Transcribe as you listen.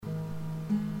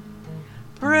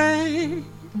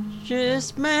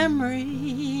precious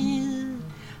memories,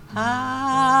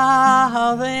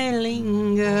 how they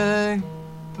linger,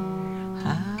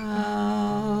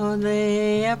 how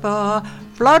they ever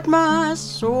flood my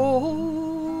soul.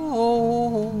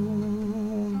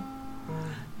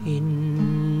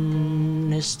 In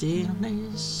the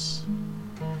stillness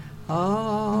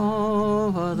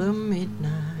of the midnight,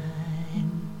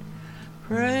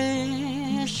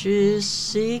 precious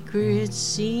secret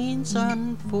scenes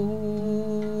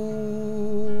unfold.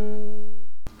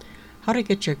 How to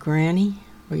get your granny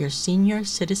or your senior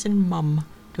citizen mum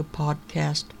to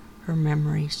podcast her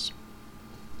memories.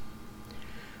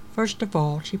 First of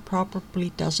all, she probably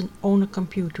doesn't own a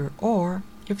computer, or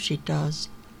if she does,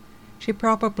 she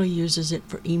probably uses it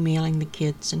for emailing the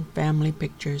kids and family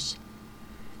pictures.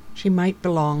 She might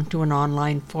belong to an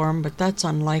online forum, but that's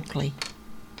unlikely.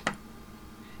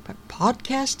 But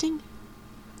podcasting?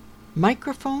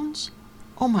 Microphones?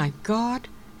 Oh my God,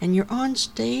 and you're on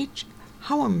stage?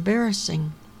 How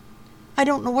embarrassing. I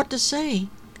don't know what to say.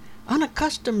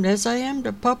 Unaccustomed as I am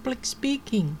to public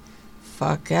speaking.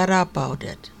 Forget about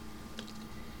it.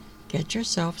 Get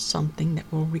yourself something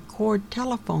that will record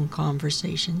telephone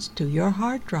conversations to your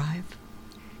hard drive.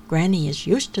 Granny is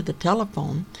used to the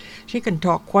telephone. She can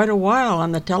talk quite a while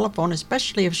on the telephone,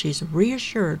 especially if she's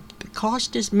reassured the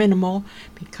cost is minimal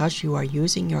because you are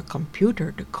using your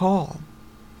computer to call.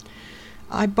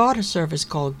 I bought a service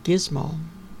called Gizmo,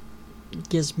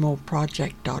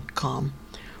 gizmoproject.com,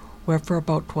 where for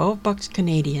about $12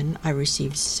 Canadian I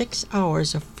receive 6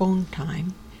 hours of phone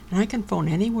time, and I can phone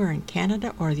anywhere in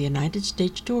Canada or the United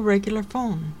States to a regular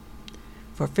phone.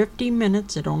 For 15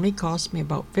 minutes it only costs me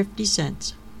about 50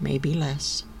 cents, maybe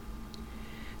less.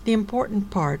 The important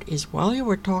part is while you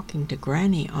are talking to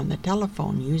Granny on the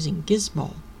telephone using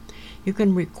Gizmo, you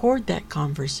can record that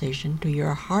conversation to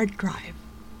your hard drive.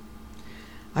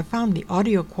 I found the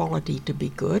audio quality to be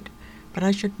good, but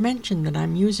I should mention that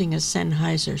I'm using a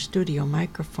Sennheiser studio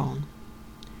microphone.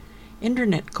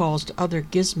 Internet calls to other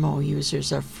Gizmo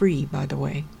users are free, by the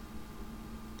way.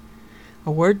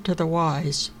 A word to the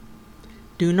wise.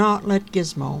 Do not let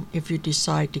Gizmo, if you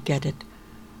decide to get it,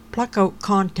 pluck out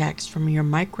contacts from your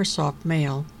Microsoft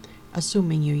Mail,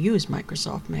 assuming you use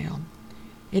Microsoft Mail.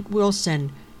 It will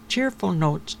send cheerful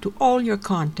notes to all your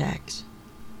contacts.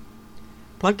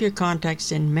 Plug your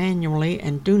contacts in manually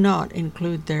and do not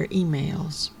include their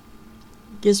emails.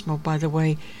 Gizmo, by the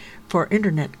way, for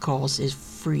internet calls is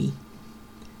free.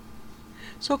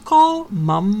 So call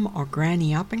Mum or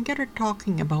Granny up and get her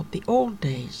talking about the old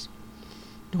days.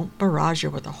 Don't barrage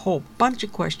her with a whole bunch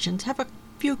of questions. Have a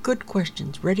few good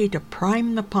questions ready to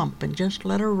prime the pump and just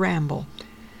let her ramble.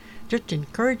 Just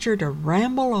encourage her to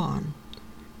ramble on.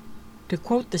 To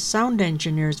quote the sound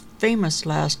engineer's famous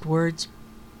last words,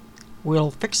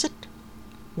 "We'll fix it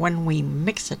when we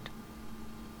mix it."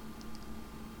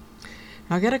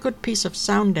 Now get a good piece of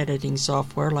sound editing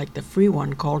software like the free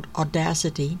one called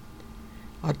Audacity,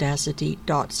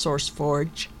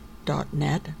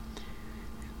 audacity.sourceforge.net.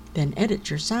 Then edit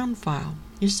your sound file.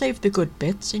 You save the good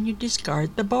bits and you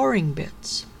discard the boring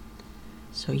bits.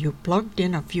 So you plugged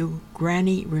in a few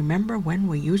Granny, remember when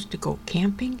we used to go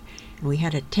camping and we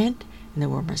had a tent and there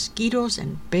were mosquitoes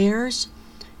and bears?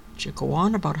 You go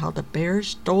on about how the bears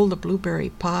stole the blueberry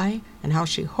pie and how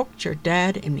she hooked your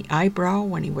dad in the eyebrow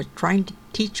when he was trying to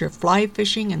teach her fly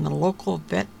fishing and the local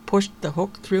vet pushed the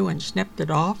hook through and snipped it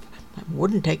off and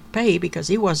wouldn't take pay because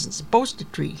he wasn't supposed to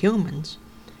treat humans.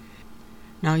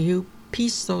 Now you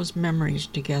piece those memories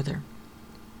together.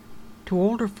 To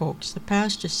older folks, the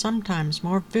past is sometimes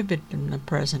more vivid than the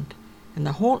present, and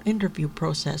the whole interview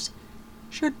process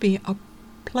should be a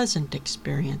pleasant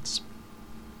experience.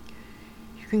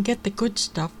 You can get the good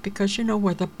stuff because you know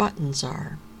where the buttons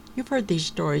are. You've heard these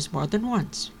stories more than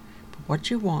once, but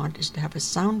what you want is to have a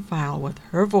sound file with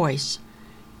her voice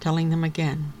telling them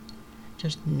again.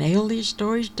 Just nail these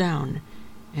stories down,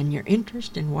 and your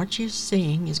interest in what she's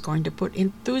saying is going to put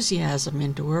enthusiasm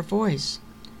into her voice,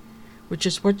 which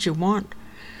is what you want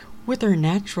with her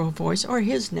natural voice or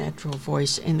his natural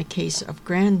voice in the case of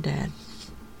Granddad.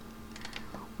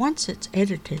 Once it's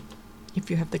edited, if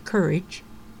you have the courage,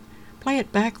 play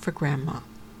it back for Grandma.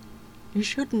 You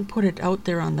shouldn't put it out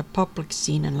there on the public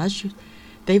scene unless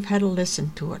they've had to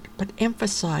listen to it, but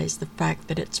emphasize the fact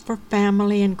that it's for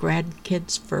family and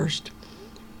grandkids first.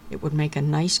 It would make a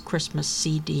nice Christmas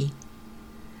CD.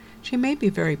 She may be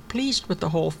very pleased with the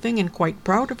whole thing and quite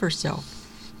proud of herself.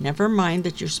 Never mind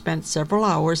that you spent several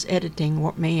hours editing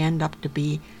what may end up to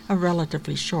be a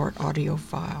relatively short audio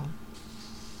file.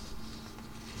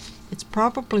 It's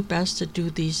probably best to do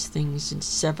these things in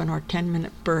 7 or 10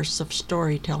 minute bursts of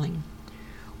storytelling.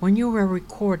 When you are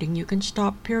recording, you can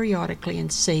stop periodically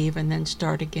and save and then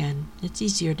start again. It's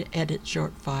easier to edit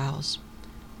short files.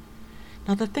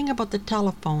 Now the thing about the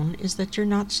telephone is that you're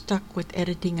not stuck with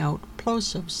editing out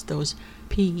plosives, those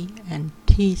P and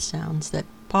T sounds that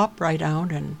pop right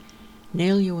out and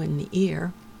nail you in the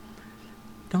ear.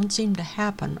 Don't seem to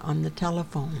happen on the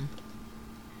telephone.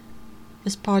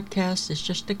 This podcast is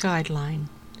just a guideline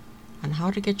on how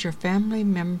to get your family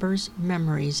members'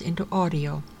 memories into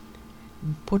audio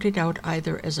and put it out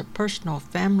either as a personal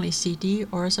family CD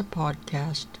or as a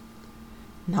podcast.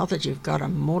 Now that you've got a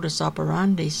modus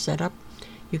operandi set up,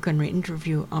 you can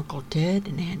interview Uncle Ted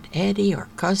and Aunt Addie or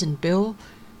Cousin Bill.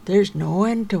 There's no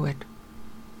end to it.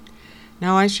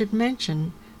 Now I should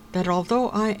mention that although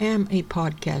I am a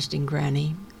podcasting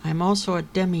granny, I'm also a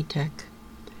demitech.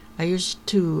 I used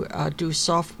to do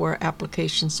software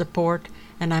application support,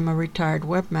 and I'm a retired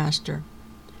webmaster.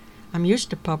 I'm used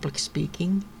to public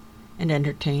speaking and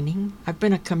entertaining. I've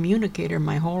been a communicator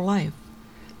my whole life.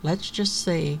 Let's just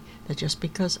say that just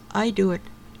because I do it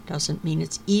doesn't mean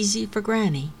it's easy for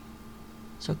Granny,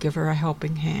 so give her a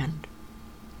helping hand.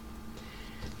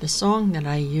 The song that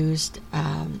I used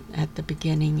at the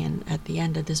beginning and at the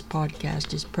end of this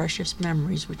podcast is Precious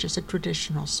Memories, which is a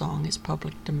traditional song. It's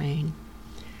public domain.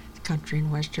 It's country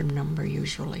and western number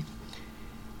usually.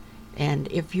 And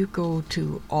if you go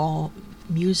to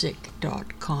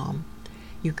allmusic.com,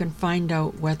 you can find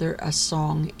out whether a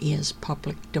song is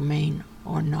public domain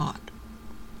or not.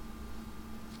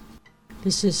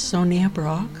 This is Sonia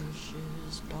Brock,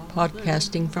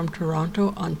 podcasting from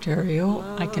Toronto, Ontario.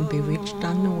 I can be reached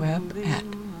on the web at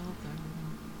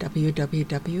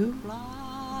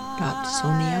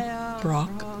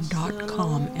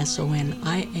www.soniabrock.com,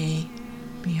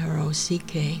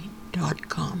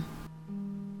 SONIABROCK.com.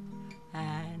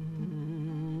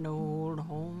 And old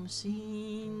home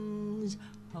scenes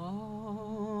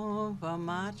of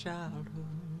my childhood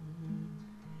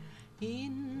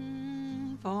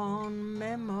in fond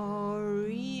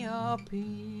memory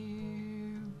appear.